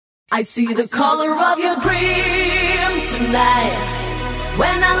I see the color of your dream tonight.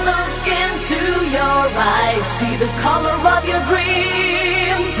 When I look into your eyes, see the color of your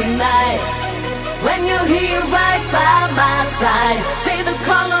dream tonight. When you're here right by my side, see the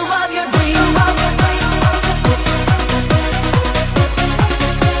color of your dream.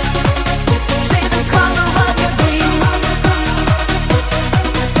 See the color of your dream.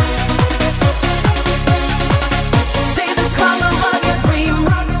 See the color of your dream.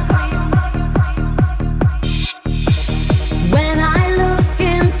 When I look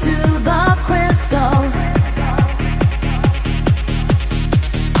into the crystal,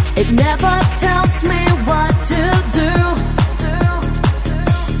 it never tells me what to do.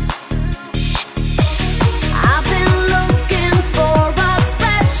 I've been looking for a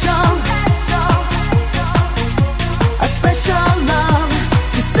special love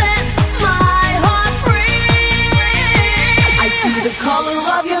to set my heart free. I see the color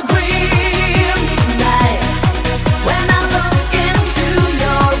of your dream.